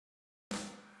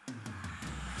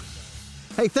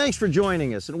Hey, thanks for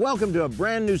joining us, and welcome to a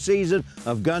brand new season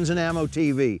of Guns and Ammo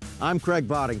TV. I'm Craig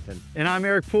Boddington. And I'm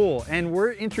Eric Poole, and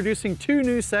we're introducing two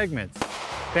new segments.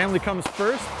 Family Comes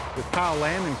First with Kyle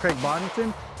Lamb and Craig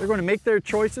Boddington. They're going to make their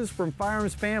choices from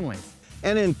firearms families.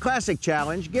 And in Classic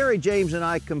Challenge, Gary James and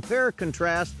I compare,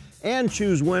 contrast, and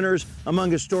choose winners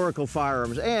among historical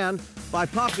firearms. And by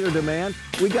popular demand,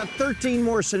 we got 13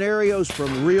 more scenarios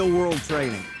from real-world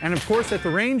training. And of course, at the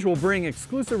range, we'll bring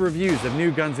exclusive reviews of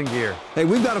new guns and gear. Hey,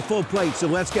 we've got a full plate, so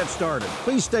let's get started.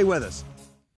 Please stay with us.